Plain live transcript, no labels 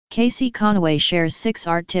Connaway shares 6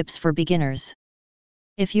 art tips for beginners.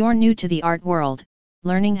 If you're new to the art world,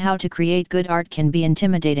 learning how to create good art can be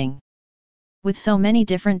intimidating. With so many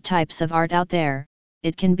different types of art out there,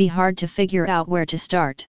 it can be hard to figure out where to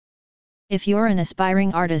start. If you're an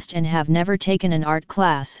aspiring artist and have never taken an art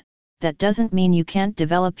class, that doesn't mean you can't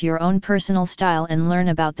develop your own personal style and learn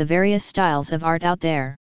about the various styles of art out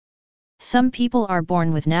there. Some people are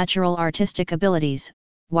born with natural artistic abilities,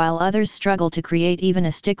 while others struggle to create even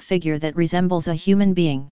a stick figure that resembles a human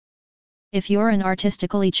being. If you're an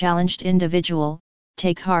artistically challenged individual,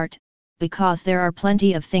 take heart, because there are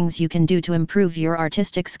plenty of things you can do to improve your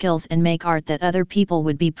artistic skills and make art that other people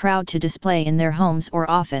would be proud to display in their homes or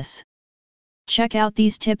office. Check out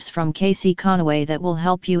these tips from Connaway that will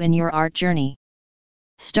help you in your art journey.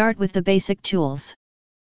 Start with the basic tools.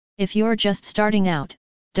 If you're just starting out,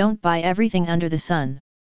 don't buy everything under the sun.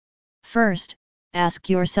 First, ask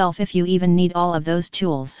yourself if you even need all of those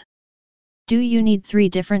tools. Do you need 3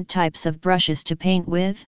 different types of brushes to paint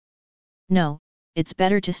with? No, it's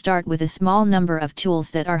better to start with a small number of tools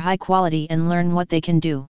that are high quality and learn what they can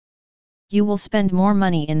do. You will spend more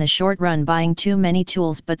money in the short run buying too many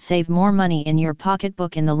tools but save more money in your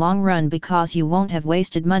pocketbook in the long run because you won't have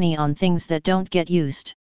wasted money on things that don't get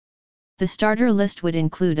used. The starter list would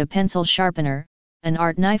include a pencil sharpener, an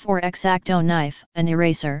art knife or X-Acto knife, an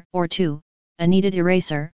eraser or 2, a kneaded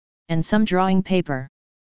eraser, and some drawing paper.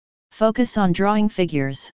 Focus on drawing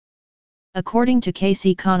figures. According to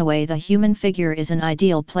Connaway, the human figure is an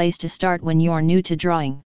ideal place to start when you're new to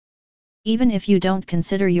drawing. Even if you don't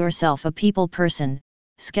consider yourself a people person,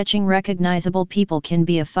 sketching recognizable people can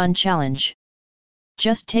be a fun challenge.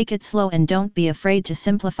 Just take it slow and don't be afraid to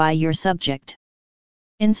simplify your subject.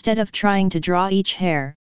 Instead of trying to draw each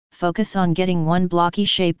hair, focus on getting one blocky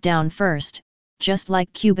shape down first, just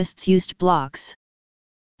like cubists used blocks.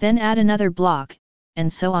 Then add another block,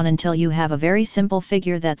 and so on until you have a very simple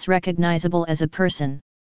figure that's recognizable as a person.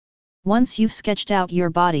 Once you've sketched out your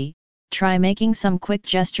body, try making some quick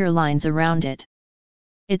gesture lines around it.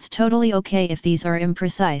 It's totally okay if these are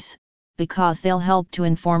imprecise, because they'll help to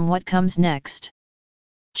inform what comes next.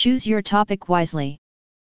 Choose your topic wisely.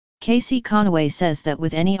 Connaway says that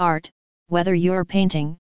with any art, whether you're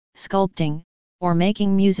painting, sculpting, or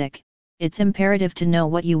making music, it's imperative to know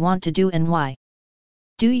what you want to do and why.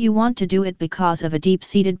 Do you want to do it because of a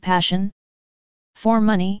deep-seated passion? For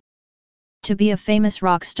money? To be a famous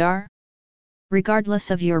rock star?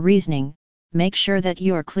 Regardless of your reasoning, make sure that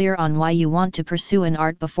you're clear on why you want to pursue an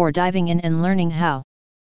art before diving in and learning how.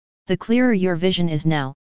 The clearer your vision is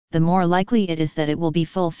now, the more likely it is that it will be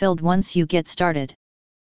fulfilled once you get started.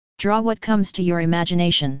 Draw what comes to your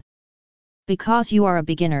imagination. Because you are a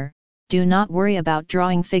beginner, do not worry about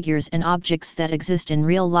drawing figures and objects that exist in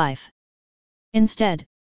real life. Instead,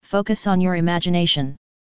 focus on your imagination.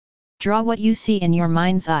 Draw what you see in your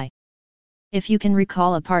mind's eye. If you can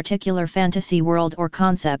recall a particular fantasy world or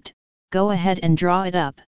concept, go ahead and draw it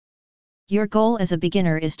up. Your goal as a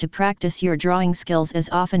beginner is to practice your drawing skills as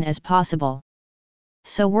often as possible.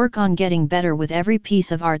 So work on getting better with every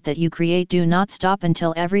piece of art that you create. Do not stop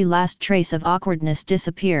until every last trace of awkwardness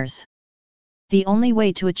disappears. The only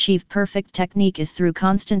way to achieve perfect technique is through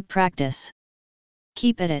constant practice.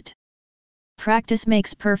 Keep at it. Practice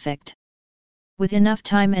makes perfect. With enough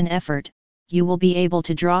time and effort, you will be able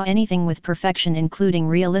to draw anything with perfection, including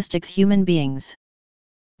realistic human beings.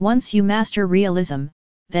 Once you master realism,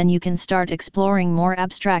 then you can start exploring more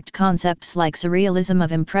abstract concepts like surrealism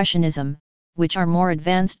of impressionism, which are more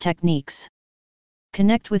advanced techniques.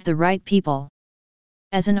 Connect with the right people.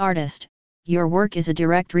 As an artist, your work is a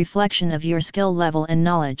direct reflection of your skill level and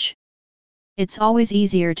knowledge. It's always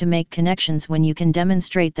easier to make connections when you can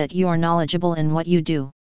demonstrate that you are knowledgeable in what you do.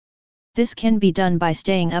 This can be done by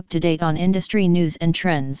staying up to date on industry news and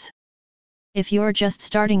trends. If you're just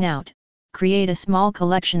starting out, create a small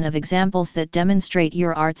collection of examples that demonstrate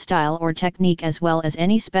your art style or technique as well as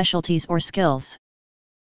any specialties or skills.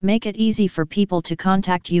 Make it easy for people to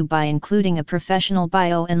contact you by including a professional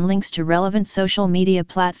bio and links to relevant social media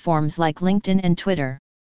platforms like LinkedIn and Twitter.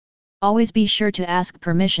 Always be sure to ask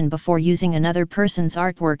permission before using another person's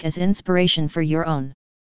artwork as inspiration for your own.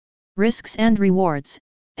 Risks and rewards.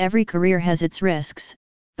 Every career has its risks,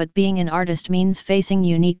 but being an artist means facing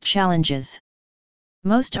unique challenges.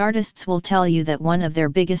 Most artists will tell you that one of their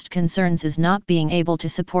biggest concerns is not being able to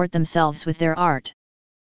support themselves with their art.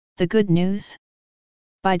 The good news?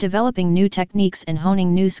 By developing new techniques and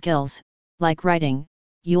honing new skills, like writing,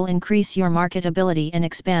 you'll increase your marketability and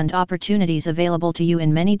expand opportunities available to you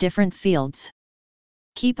in many different fields.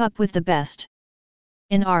 Keep up with the best.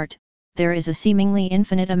 In art, there is a seemingly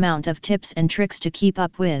infinite amount of tips and tricks to keep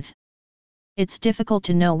up with. It's difficult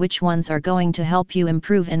to know which ones are going to help you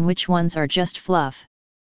improve and which ones are just fluff.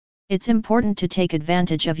 It's important to take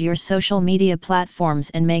advantage of your social media platforms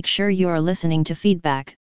and make sure you are listening to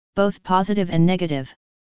feedback, both positive and negative.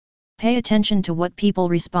 Pay attention to what people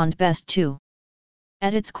respond best to.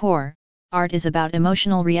 At its core, art is about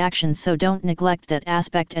emotional reactions, so don't neglect that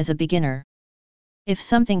aspect as a beginner. If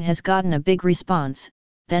something has gotten a big response,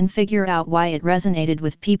 then figure out why it resonated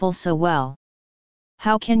with people so well.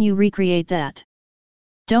 How can you recreate that?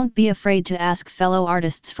 Don't be afraid to ask fellow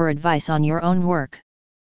artists for advice on your own work.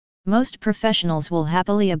 Most professionals will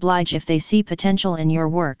happily oblige if they see potential in your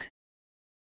work.